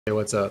Hey,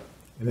 what's up?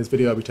 In this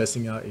video, I'll be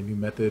testing out a new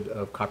method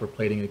of copper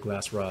plating a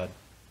glass rod.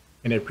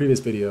 In a previous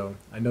video,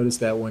 I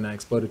noticed that when I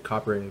exploded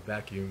copper in a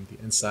vacuum, the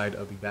inside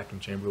of the vacuum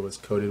chamber was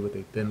coated with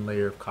a thin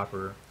layer of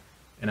copper,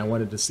 and I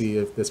wanted to see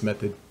if this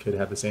method could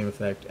have the same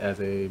effect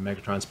as a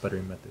magnetron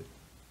sputtering method.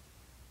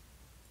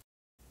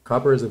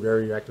 Copper is a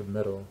very reactive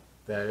metal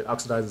that it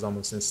oxidizes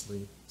almost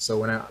instantly, so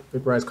when I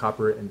vaporize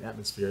copper in the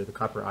atmosphere, the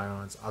copper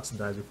ions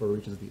oxidize before it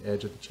reaches the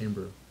edge of the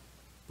chamber.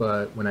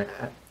 But when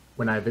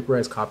I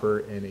vaporize copper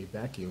in a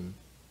vacuum,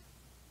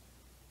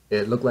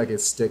 it looked like it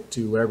stick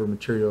to whatever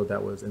material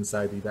that was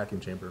inside the vacuum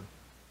chamber.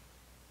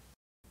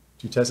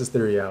 To test this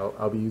theory out,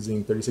 I'll be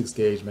using 36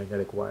 gauge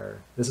magnetic wire.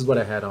 This is what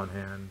I had on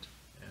hand,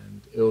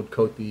 and it would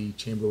coat the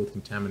chamber with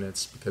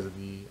contaminants because of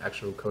the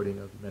actual coating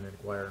of the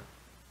magnetic wire.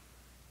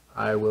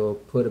 I will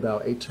put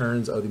about 8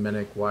 turns of the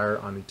magnetic wire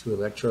on the 2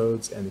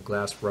 electrodes and the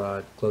glass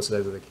rod close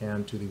as I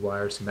can to the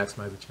wires to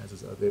maximize the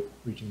chances of it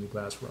reaching the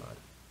glass rod.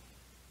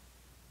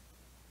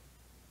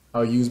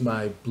 I'll use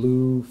my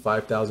blue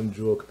 5,000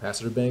 joule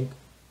capacitor bank,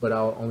 but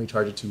I'll only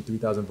charge it to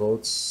 3,000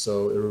 volts,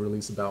 so it will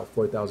release about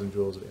 4,000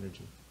 joules of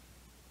energy.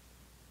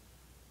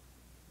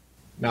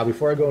 Now,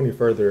 before I go any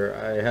further,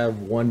 I have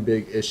one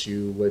big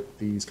issue with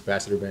these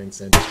capacitor banks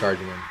and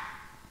discharging them.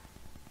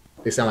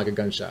 They sound like a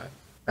gunshot.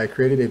 I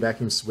created a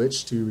vacuum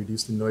switch to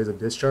reduce the noise of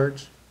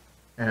discharge,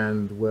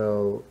 and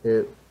well,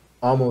 it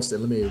almost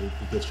eliminated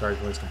the discharge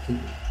noise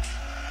completely.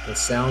 The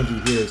sound you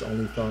hear is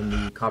only from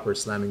the copper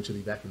slamming to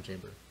the vacuum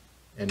chamber,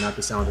 and not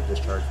the sound of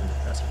discharge from the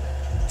capacitor bank.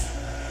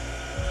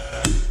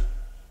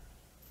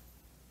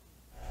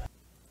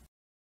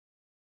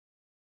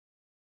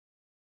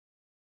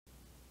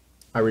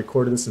 I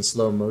recorded this in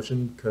slow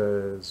motion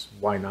because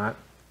why not?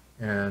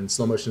 And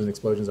slow motion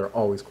explosions are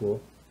always cool.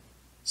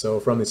 So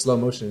from the slow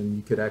motion,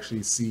 you could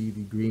actually see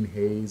the green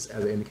haze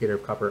as an indicator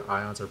of copper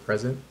ions are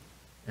present.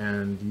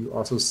 And you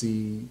also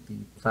see the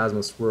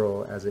plasma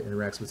swirl as it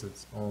interacts with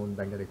its own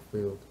magnetic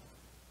field.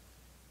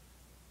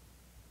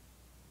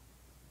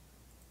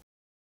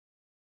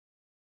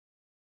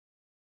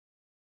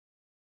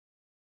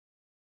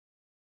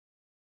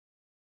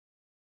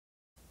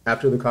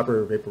 After the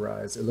copper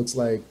vaporized, it looks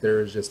like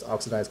there's just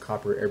oxidized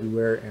copper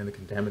everywhere and the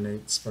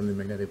contaminants from the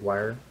magnetic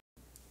wire.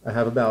 I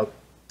have about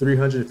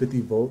 350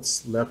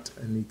 volts left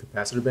in the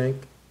capacitor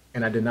bank,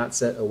 and I did not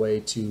set a way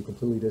to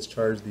completely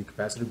discharge the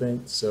capacitor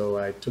bank, so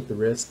I took the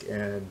risk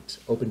and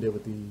opened it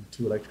with the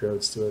 2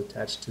 electrodes to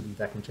attach to the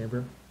vacuum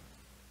chamber.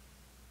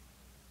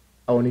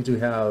 I will need to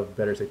have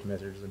better safety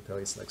measures in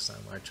place next time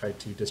when I try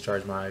to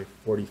discharge my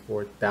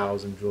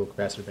 44,000 joule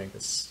capacitor bank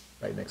that's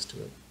right next to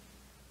it.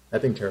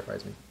 That thing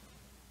terrifies me.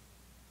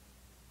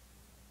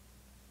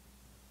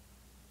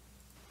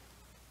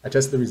 I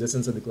tested the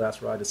resistance of the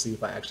glass rod to see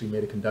if I actually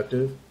made it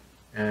conductive,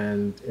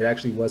 and it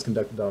actually was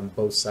conductive on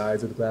both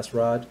sides of the glass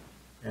rod,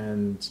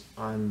 and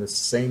on the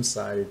same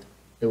side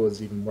it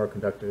was even more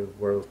conductive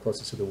where it was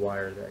closer to the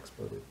wire that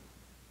exploded.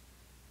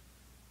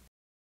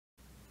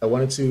 I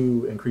wanted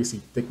to increase the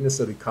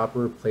thickness of the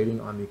copper plating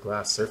on the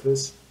glass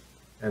surface,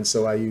 and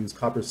so I used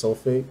copper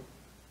sulfate,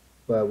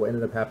 but what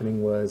ended up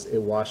happening was it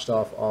washed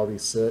off all the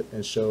soot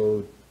and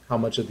showed how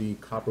much of the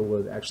copper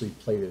was actually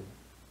plated,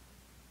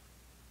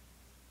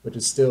 which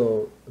is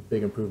still a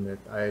big improvement.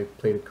 I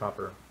plated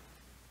copper,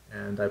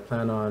 and I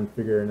plan on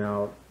figuring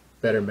out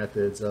better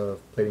methods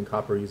of plating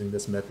copper using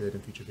this method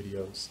in future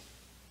videos.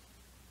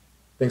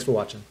 Thanks for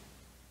watching.